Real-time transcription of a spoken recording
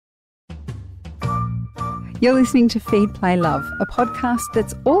You're listening to Feed, Play, Love, a podcast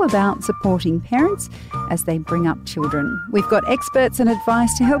that's all about supporting parents as they bring up children. We've got experts and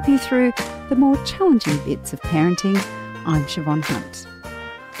advice to help you through the more challenging bits of parenting. I'm Siobhan Hunt.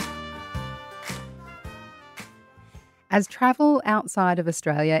 As travel outside of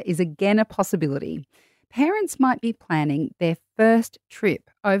Australia is again a possibility, parents might be planning their first trip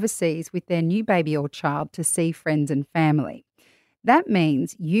overseas with their new baby or child to see friends and family. That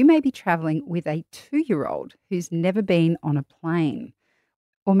means you may be travelling with a 2-year-old who's never been on a plane.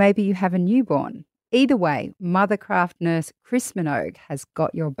 Or maybe you have a newborn. Either way, Mothercraft nurse Chris Minogue has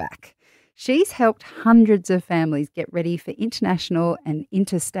got your back. She's helped hundreds of families get ready for international and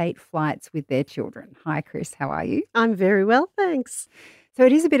interstate flights with their children. Hi, Chris. How are you? I'm very well, thanks. So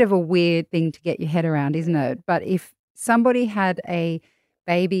it is a bit of a weird thing to get your head around, isn't it? But if somebody had a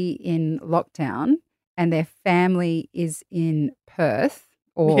baby in lockdown and their family is in Perth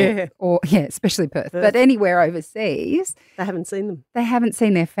or especially Perth, but anywhere overseas. They haven't seen them. They haven't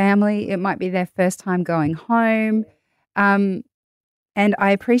seen their family. It might be their first time going home. And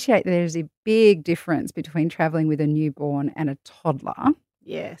I appreciate that there's a big difference between travelling with a newborn and a toddler.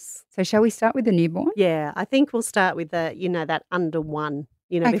 Yes. So shall we start with the newborn? Yeah, I think we'll start with that under one,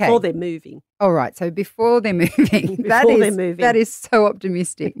 Okay. before they're moving. All right, so before they're moving. That is so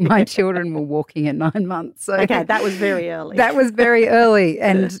optimistic. My children were walking at 9 months. So okay, that was very early. That was very early.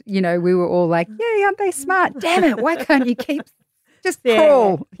 And, we were all like, yeah, aren't they smart? Damn it, why can't you keep just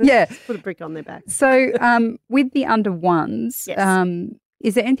crawl? Yeah. Just put a brick on their back. So with the under ones, yes.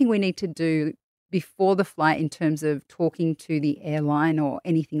 Is there anything we need to do before the flight in terms of talking to the airline or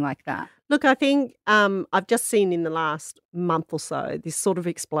anything like that? Look, I think I've just seen in the last month or so this sort of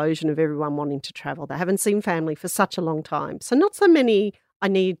explosion of everyone wanting to travel. They haven't seen family for such a long time. So not so many I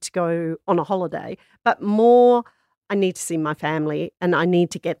need to go on a holiday, but more I need to see my family and I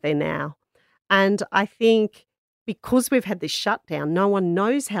need to get there now. And I think because we've had this shutdown, no one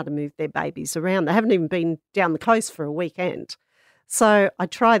knows how to move their babies around. They haven't even been down the coast for a weekend. So I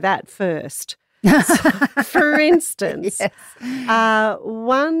try that first. For instance, yes.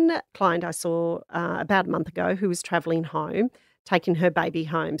 One client I saw about a month ago who was travelling home, taking her baby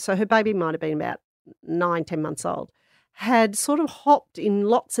home. So her baby might have been about 9-10 months old, had sort of hopped in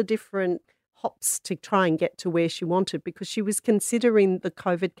lots of different hops to try and get to where she wanted because she was considering the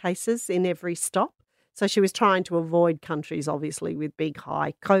COVID cases in every stop. So she was trying to avoid countries, obviously, with big,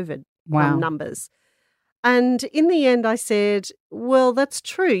 high COVID numbers. And in the end, I said, well, that's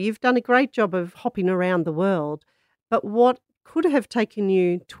true. You've done a great job of hopping around the world. But what could have taken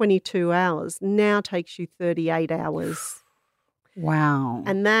you 22 hours now takes you 38 hours. Wow.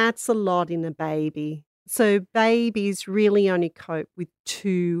 And that's a lot in a baby. So babies really only cope with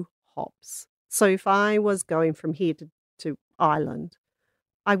 2 hops. So if I was going from here to Ireland,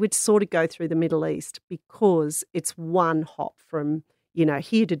 I would sort of go through the Middle East because it's 1 hop from,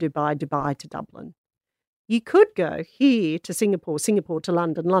 here to Dubai, Dubai to Dublin. You could go here to Singapore, Singapore to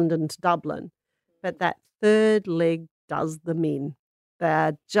London, London to Dublin, but that third leg does them in.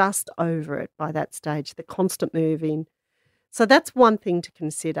 They're just over it by that stage, the constant moving. So that's one thing to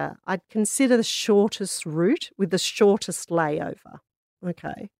consider. I'd consider the shortest route with the shortest layover,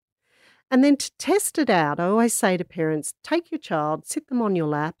 okay? And then to test it out, I always say to parents, take your child, sit them on your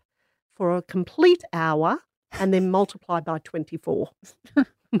lap for a complete hour and then multiply by 24.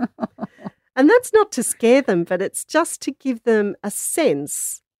 And that's not to scare them, but it's just to give them a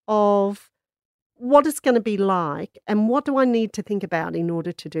sense of what it's going to be like and what do I need to think about in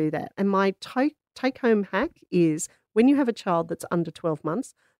order to do that. And my take-home hack is when you have a child that's under 12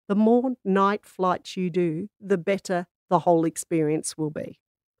 months, the more night flights you do, the better the whole experience will be.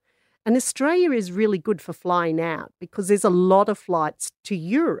 And Australia is really good for flying out because there's a lot of flights to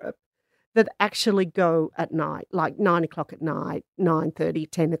Europe that actually go at night, like 9 o'clock at night,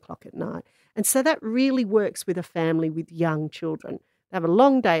 9:30, 10 o'clock at night. And so that really works with a family with young children. They have a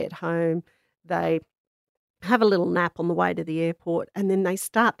long day at home, they have a little nap on the way to the airport, and then they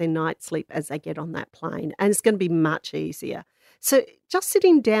start their night sleep as they get on that plane. And it's going to be much easier. So just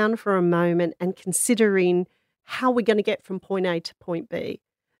sitting down for a moment and considering how we're going to get from point A to point B.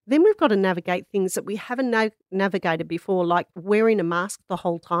 Then we've got to navigate things that we haven't navigated before, like wearing a mask the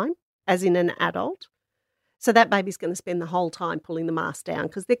whole time, as in an adult. So that baby's going to spend the whole time pulling the mask down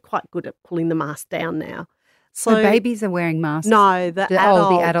because they're quite good at pulling the mask down now. So babies are wearing masks? No, the adults.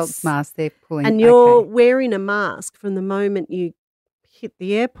 Oh, the adults' masks they're pulling. And you're wearing a mask from the moment you hit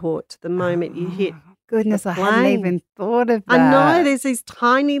the airport to the moment you hit goodness, I hadn't even thought of that. I know, there's these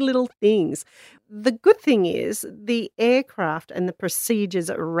tiny little things. The good thing is the aircraft and the procedures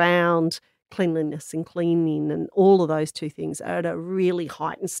around cleanliness and cleaning and all of those two things are at a really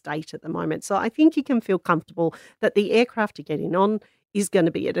heightened state at the moment. So I think you can feel comfortable that the aircraft you're getting on is going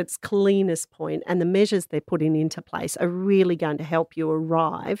to be at its cleanest point, and the measures they're putting into place are really going to help you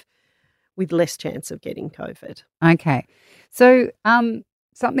arrive with less chance of getting COVID. Okay. So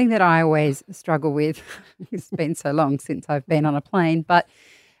something that I always struggle with, it's been so long since I've been on a plane, but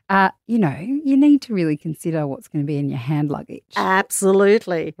you need to really consider what's going to be in your hand luggage.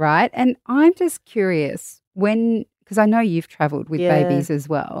 Absolutely. Right? And I'm just curious because I know you've travelled with babies as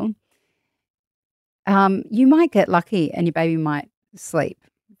well. You might get lucky and your baby might sleep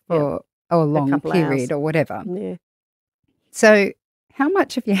for a long period or whatever. Yeah. So how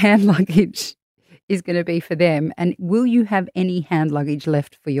much of your hand luggage is going to be for them, and will you have any hand luggage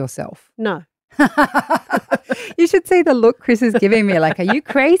left for yourself? No. You should see the look Chris is giving me, like, are you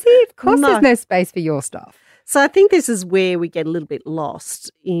crazy? Of course there's no space for your stuff. So I think this is where we get a little bit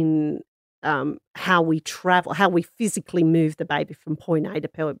lost in how we travel, how we physically move the baby from point A to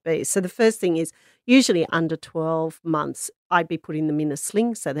point B. So the first thing is usually under 12 months, I'd be putting them in a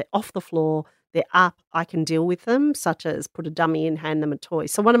sling so they're off the floor, they're up, I can deal with them, such as put a dummy in, hand them a toy.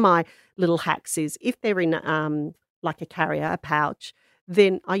 So one of my little hacks is if they're in like a carrier, a pouch,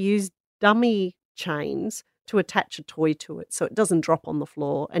 then I use dummy chains to attach a toy to it so it doesn't drop on the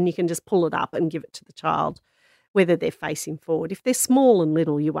floor, and you can just pull it up and give it to the child, whether they're facing forward. If they're small and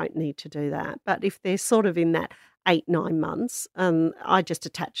little, you won't need to do that. But if they're sort of in that 8-9 months, I just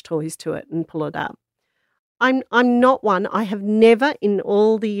attach toys to it and pull it up. I'm not one. I have never, in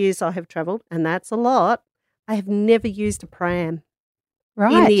all the years I have travelled, and that's a lot, I have never used a pram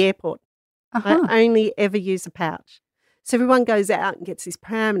in the airport. I only ever use a pouch. So everyone goes out and gets this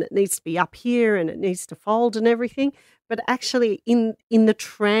pram and it needs to be up here and it needs to fold and everything. But actually in the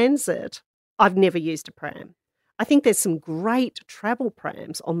transit, I've never used a pram. I think there's some great travel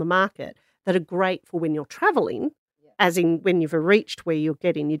prams on the market that are great for when you're travelling, as in when you've reached where you're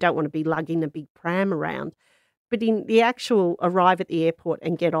getting. You don't want to be lugging a big pram around. But in the actual arrive at the airport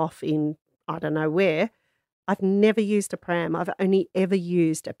and get off in I don't know where, I've never used a pram. I've only ever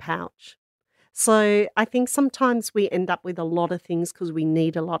used a pouch. So I think sometimes we end up with a lot of things because we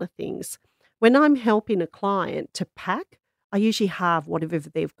need a lot of things. When I'm helping a client to pack, I usually halve whatever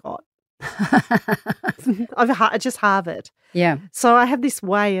they've got. I just halve it. Yeah. So I have this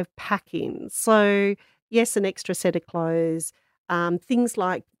way of packing. So yes, an extra set of clothes, things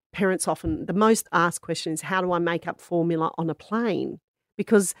like parents often, the most asked question is, how do I make up formula on a plane?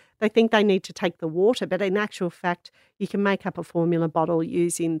 Because they think they need to take the water, but in actual fact, you can make up a formula bottle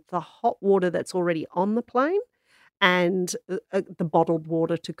using the hot water that's already on the plane and the bottled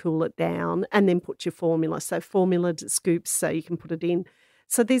water to cool it down, and then put your formula. So formula scoops so you can put it in.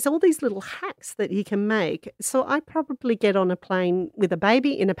 So there's all these little hacks that you can make. So I probably get on a plane with a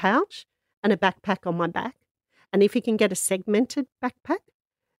baby in a pouch and a backpack on my back. And if you can get a segmented backpack,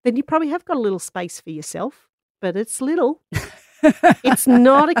 then you probably have got a little space for yourself, but it's little. It's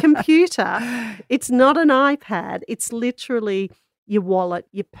not a computer. It's not an iPad. It's literally your wallet,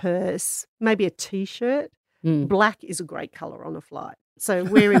 your purse, maybe a T-shirt. Black is a great colour on a flight. So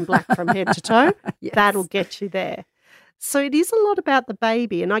wearing black from head to toe, that'll get you there. So it is a lot about the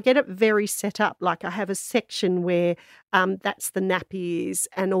baby, and I get it very set up. Like I have a section where that's the nappies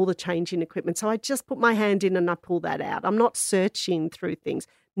and all the changing equipment. So I just put my hand in and I pull that out. I'm not searching through things.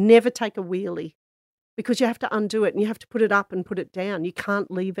 Never take a wheelie, because you have to undo it and you have to put it up and put it down. You can't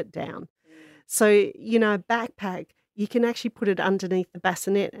leave it down. So, a backpack, you can actually put it underneath the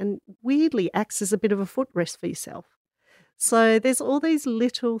bassinet and weirdly acts as a bit of a footrest for yourself. So there's all these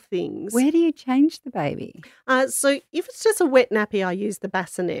little things. Where do you change the baby? So if it's just a wet nappy, I use the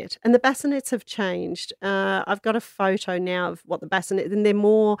bassinet. And the bassinets have changed. I've got a photo now of what the bassinet, and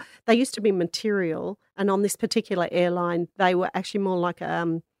they used to be material. And on this particular airline, they were actually more like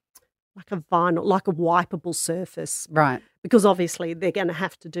a vinyl, like a wipeable surface. Right. Because obviously they're going to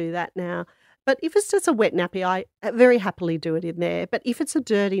have to do that now. But if it's just a wet nappy, I very happily do it in there. But if it's a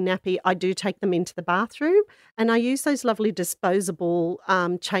dirty nappy, I do take them into the bathroom, and I use those lovely disposable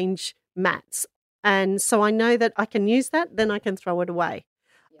change mats. And so I know that I can use that, then I can throw it away.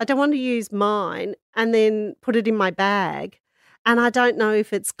 I don't want to use mine and then put it in my bag, and I don't know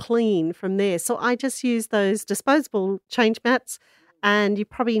if it's clean from there. So I just use those disposable change mats, and you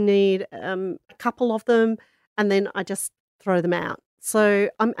probably need a couple of them, and then I just throw them out. So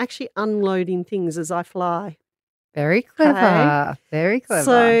I'm actually unloading things as I fly. Very clever. Okay. Very clever.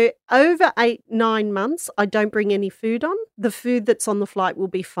 So over 8-9 months, I don't bring any food on. The food that's on the flight will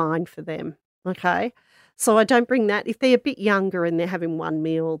be fine for them. Okay. So I don't bring that. If they're a bit younger and they're having one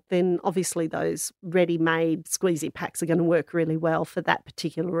meal, then obviously those ready-made squeezy packs are going to work really well for that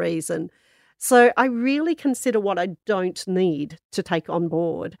particular reason. So I really consider what I don't need to take on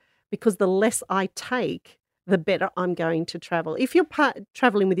board, because the less I take, the better I'm going to travel. If you're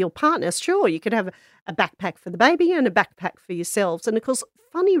traveling with your partner, sure, you could have a backpack for the baby and a backpack for yourselves. And of course,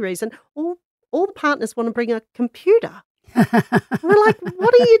 funny reason, all the partners want to bring a computer. We're like,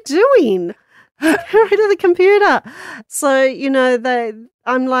 what are you doing? Get rid of the computer. So,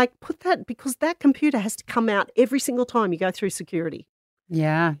 I'm like, put that, because that computer has to come out every single time you go through security.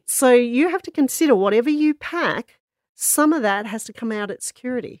 Yeah. So you have to consider whatever you pack, some of that has to come out at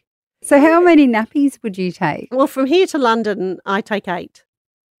security. So how many nappies would you take? Well, from here to London, I take 8.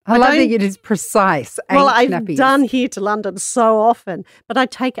 I love that it is precise. 8 I've nappies. done here to London so often, but I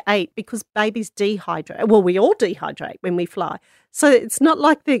take 8 because babies dehydrate. Well, we all dehydrate when we fly. So it's not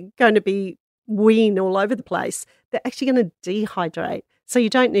like they're going to be weeing all over the place. They're actually going to dehydrate. So you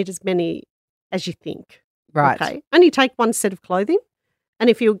don't need as many as you think. Right. Okay. Only take one set of clothing. And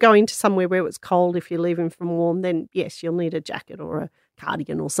if you're going to somewhere where it's cold, if you're leaving from warm, then yes, you'll need a jacket or a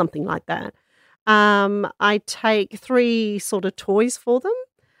cardigan or something like that. I take 3 sort of toys for them.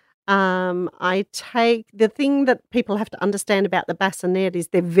 I take the thing that people have to understand about the bassinet is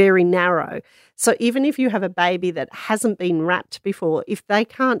they're very narrow. So even if you have a baby that hasn't been wrapped before, if they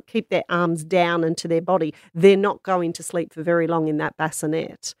can't keep their arms down into their body, they're not going to sleep for very long in that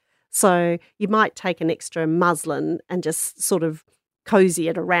bassinet. So you might take an extra muslin and just sort of cozy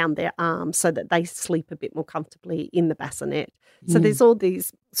it around their arms so that they sleep a bit more comfortably in the bassinet. So there's all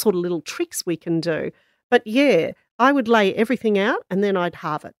these sort of little tricks we can do. But yeah, I would lay everything out and then I'd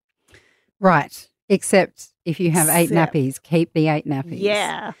halve it. Right. Except if you have 8 nappies, keep the 8 nappies.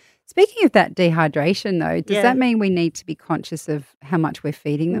 Yeah. Speaking of that dehydration, though, does that mean we need to be conscious of how much we're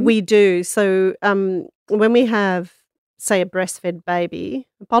feeding them? We do. So when we have, say, a breastfed baby,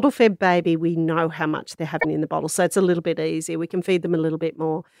 a bottle-fed baby, we know how much they're having in the bottle. So it's a little bit easier. We can feed them a little bit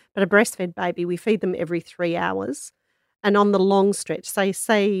more. But a breastfed baby, we feed them every 3 hours. And on the long stretch,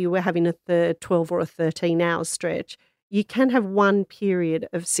 say you were having a 12 or a 13-hour stretch, you can have one period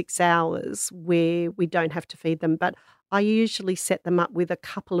of 6 hours where we don't have to feed them. But I usually set them up with a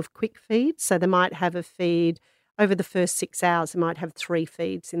couple of quick feeds. So they might have a feed over the first 6 hours. They might have 3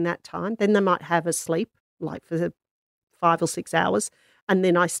 feeds in that time. Then they might have a sleep, like for 5 or 6 hours. And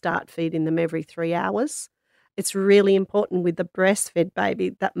then I start feeding them every 3 hours. It's really important with the breastfed baby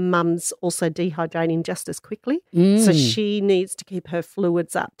that mum's also dehydrating just as quickly. So she needs to keep her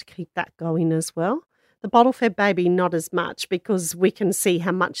fluids up to keep that going as well. The bottle-fed baby, not as much, because we can see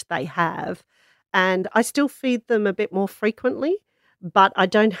how much they have. And I still feed them a bit more frequently, but I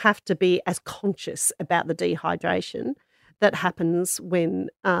don't have to be as conscious about the dehydration that happens when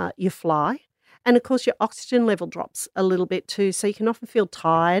you fly. And, of course, your oxygen level drops a little bit too, so you can often feel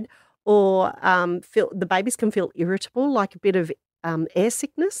tired or the babies can feel irritable, like a bit of air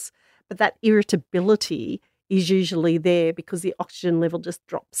sickness, but that irritability is usually there because the oxygen level just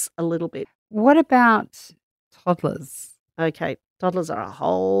drops a little bit. What about toddlers? Okay, toddlers are a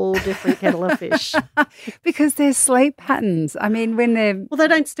whole different kettle of fish. Because their sleep patterns, I mean, when they're... Well, they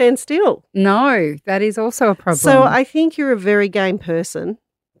don't stand still. No, that is also a problem. So I think you're a very game person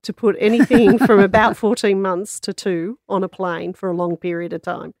to put anything from about 14 months to 2 on a plane for a long period of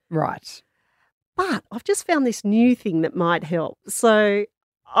time. Right. But I've just found this new thing that might help. So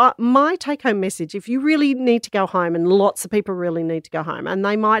my take-home message, if you really need to go home, and lots of people really need to go home, and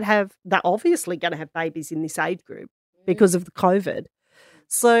they're obviously going to have babies in this age group because of the COVID.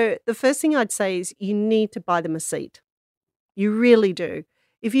 So the first thing I'd say is you need to buy them a seat. You really do.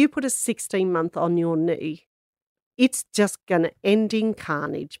 If you put a 16-month on your knee, it's just going to end in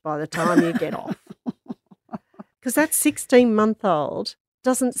carnage by the time you get off. Because that 16-month-old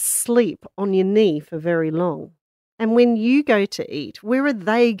doesn't sleep on your knee for very long. And when you go to eat, where are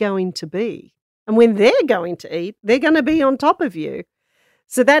they going to be? And when they're going to eat, they're going to be on top of you.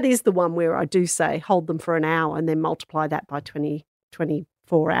 So that is the one where I do say hold them for an hour and then multiply that by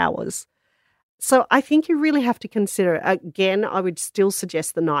 24 hours. So I think you really have to consider, again, I would still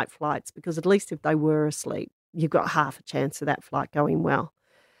suggest the night flights, because at least if they were asleep, you've got half a chance of that flight going well.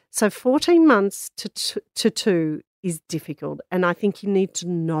 So 14 months to 2 is difficult, and I think you need to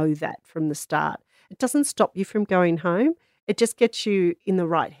know that from the start. It doesn't stop you from going home. It just gets you in the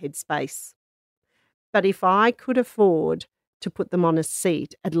right headspace. But if I could afford to put them on a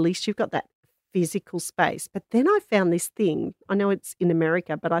seat, at least you've got that physical space. But then I found this thing. I know it's in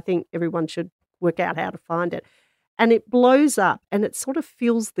America, but I think everyone should work out how to find it. And it blows up and it sort of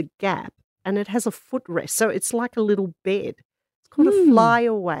fills the gap, and it has a footrest. So it's like a little bed. It's called a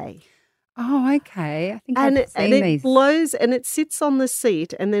flyaway. Oh, okay. I think I've seen and it these. blows and it sits on the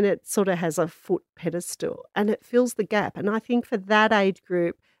seat, and then it sort of has a foot pedestal and it fills the gap. And I think for that age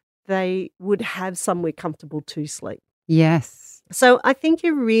group, they would have somewhere comfortable to sleep. Yes. So I think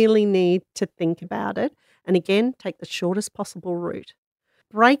you really need to think about it. And again, take the shortest possible route.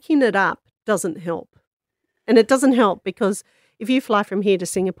 Breaking it up doesn't help. And it doesn't help because if you fly from here to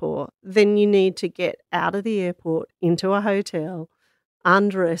Singapore, then you need to get out of the airport into a hotel,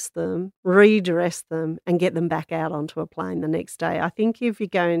 undress them, redress them, and get them back out onto a plane the next day. I think if you're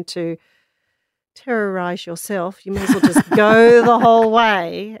going to terrorize yourself, you may as well just go the whole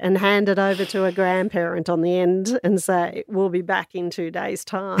way and hand it over to a grandparent on the end and say, we'll be back in 2 days'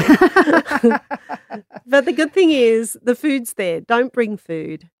 time. But the good thing is the food's there. Don't bring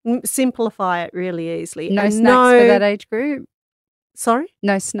food. Simplify it really easily. No And snacks for that age group? Sorry?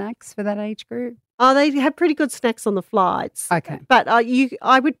 No snacks for that age group? Oh, they have pretty good snacks on the flights. Okay. But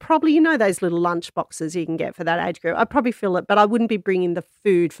I would probably, those little lunch boxes you can get for that age group. I'd probably fill it, but I wouldn't be bringing the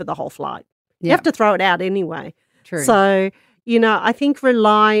food for the whole flight. You have to throw it out anyway. True. So, I think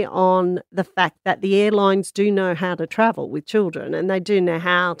rely on the fact that the airlines do know how to travel with children and they do know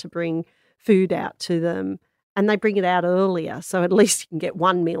how to bring food out to them and they bring it out earlier. So at least you can get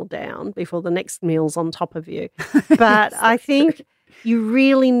one meal down before the next meal's on top of you. But I think you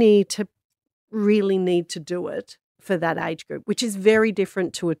really need to do it for that age group, which is very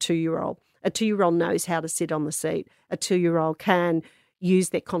different to a 2-year-old. A 2-year-old knows how to sit on the seat. A 2-year-old can use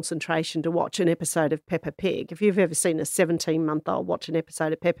their concentration to watch an episode of Peppa Pig. If you've ever seen a 17-month-old watch an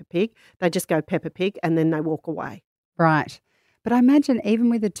episode of Peppa Pig, they just go Peppa Pig and then they walk away. Right. But I imagine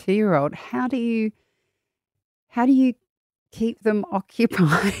even with a 2-year-old, how do you keep them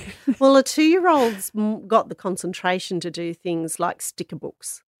occupied? Well, a 2-year-old's got the concentration to do things like sticker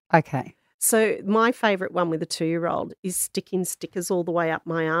books. Okay. So my favourite one with a 2-year-old is sticking stickers all the way up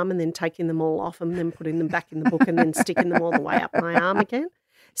my arm and then taking them all off and then putting them back in the book and then sticking them all the way up my arm again.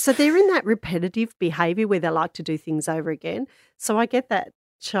 So they're in that repetitive behaviour where they like to do things over again. So I get that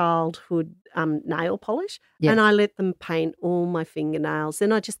childhood nail polish and I let them paint all my fingernails.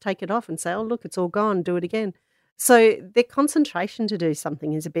 Then I just take it off and say, oh, look, it's all gone, do it again. So their concentration to do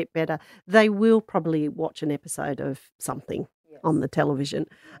something is a bit better. They will probably watch an episode of something on the television.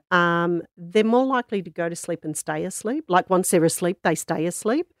 They're more likely to go to sleep and stay asleep. Like once they're asleep, they stay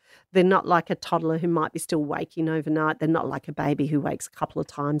asleep. They're not like a toddler who might be still waking overnight. They're not like a baby who wakes a couple of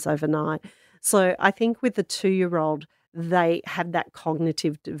times overnight. So I think with the 2-year-old, they have that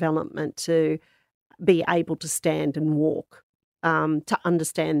cognitive development to be able to stand and walk, to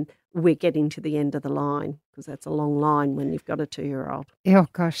understand we're getting to the end of the line, because that's a long line when you've got a 2-year-old. Oh,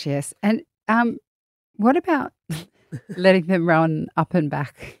 gosh, yes. And what about letting them run up and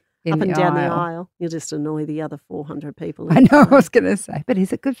back up and down the aisle? You'll just annoy the other 400 people. I know, I was going to say, but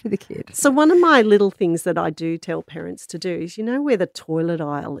is it good for the kid? So one of my little things that I do tell parents to do is, where the toilet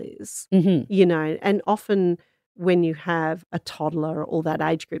aisle is, and often when you have a toddler or that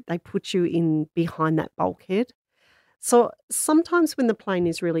age group, they put you in behind that bulkhead. So sometimes when the plane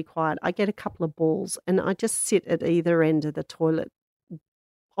is really quiet, I get a couple of balls and I just sit at either end of the toilet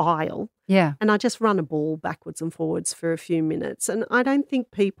aisle. Yeah. And I just run a ball backwards and forwards for a few minutes. And I don't think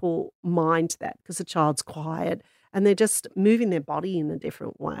people mind that because the child's quiet and they're just moving their body in a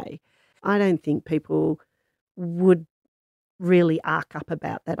different way. I don't think people would really arc up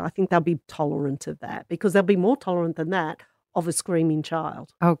about that. I think they'll be tolerant of that because they'll be more tolerant than that of a screaming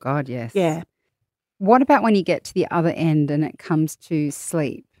child. Oh, God, yes. Yeah. What about when you get to the other end and it comes to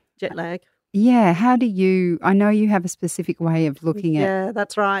sleep? Jet lag. Yeah. How do you, I know you have a specific way of looking at. Yeah,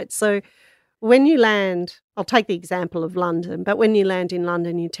 that's right. So when you land, I'll take the example of London, but when you land in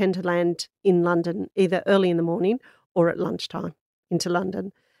London, you tend to land in London either early in the morning or at lunchtime into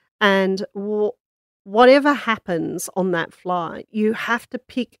London. And whatever happens on that flight, you have to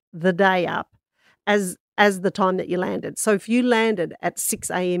pick the day up as the time that you landed. So if you landed at 6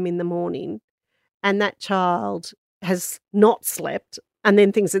 a.m. in the morning and that child has not slept and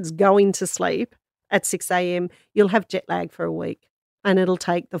then thinks it's going to sleep at 6 a.m., you'll have jet lag for a week and it'll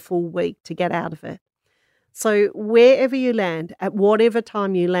take the full week to get out of it. So wherever you land, at whatever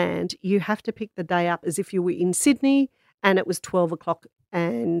time you land, you have to pick the day up as if you were in Sydney and it was 12 o'clock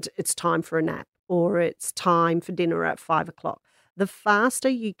and it's time for a nap or it's time for dinner at 5 o'clock. The faster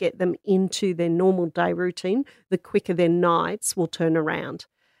you get them into their normal day routine, the quicker their nights will turn around.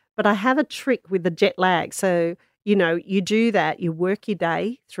 But I have a trick with the jet lag. So, you do that, you work your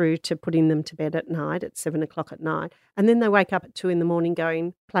day through to putting them to bed at night at 7 o'clock at night. And then they wake up at 2 in the morning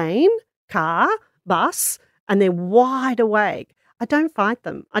going, plane, car, bus, and they're wide awake. I don't fight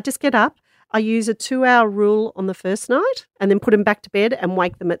them. I just get up. I use a 2-hour rule on the first night and then put them back to bed and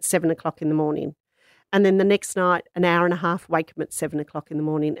wake them at 7 o'clock in the morning. And then the next night, an hour and a half, wake them at 7 o'clock in the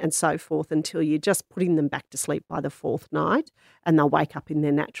morning and so forth until you're just putting them back to sleep by the fourth night and they'll wake up in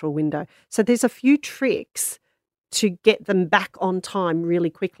their natural window. So there's a few tricks to get them back on time really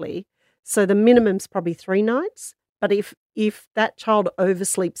quickly. So the minimum's probably 3 nights. But if that child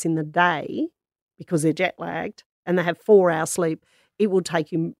oversleeps in the day because they're jet lagged and they have 4 hours sleep, it will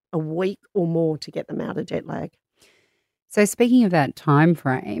take you a week or more to get them out of jet lag. So speaking of that time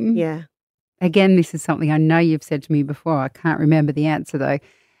frame, Yeah. again, this is something I know you've said to me before. I can't remember the answer though.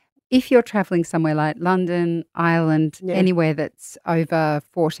 If you're travelling somewhere like London, Ireland, anywhere that's over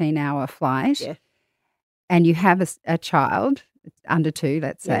 14-hour flight, and you have a child under 2,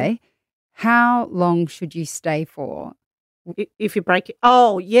 let's say, how long should you stay for? If you break it.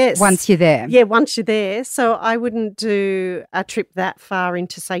 Oh, yes. Once you're there. Yeah, once you're there. So I wouldn't do a trip that far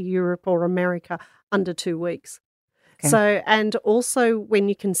into, say, Europe or America under 2 weeks. Okay. So, and also when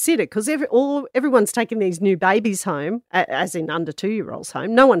you consider, because everyone's taking these new babies home, as in under 2-year-olds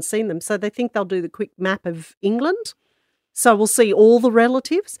home, no one's seen them. So they think they'll do the quick map of England. So we'll see all the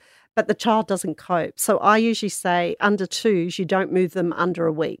relatives, but the child doesn't cope. So I usually say under 2s, you don't move them under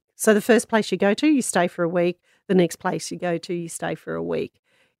a week. So the first place you go to, you stay for a week. The next place you go to, you stay for a week.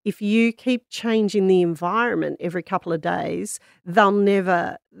 If you keep changing the environment every couple of days, they'll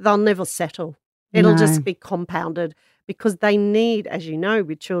never settle. It'll just be compounded because they need, as you know,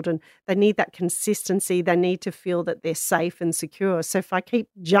 with children, they need that consistency. They need to feel that they're safe and secure. So if I keep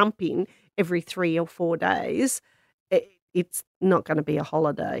jumping every 3 or 4 days, it's not going to be a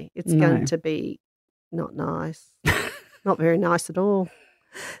holiday. It's going to be not nice, not very nice at all.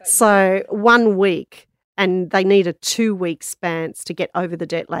 So 1 week, and they need a 2-week span to get over the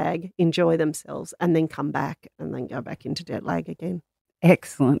jet lag, enjoy themselves, and then come back and then go back into jet lag again.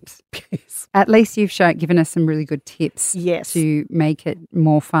 Excellent. Yes. At least you've given us some really good tips to make it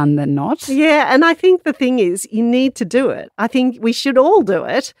more fun than not. Yeah, and I think the thing is you need to do it. I think we should all do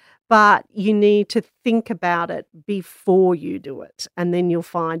it, but you need to think about it before you do it, and then you'll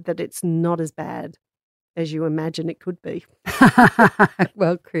find that it's not as bad as you imagine it could be.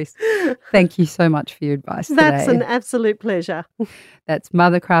 Well, Chris, thank you so much for your advice today. That's an absolute pleasure. That's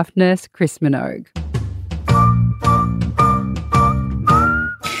Mothercraft nurse Chris Minogue.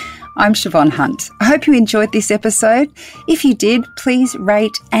 I'm Siobhan Hunt. I hope you enjoyed this episode. If you did, please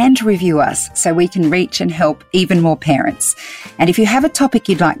rate and review us so we can reach and help even more parents. And if you have a topic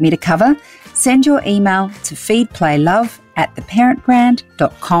you'd like me to cover, send your email to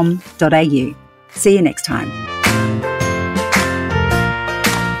feedplaylove@theparentbrand.com.au. See you next time.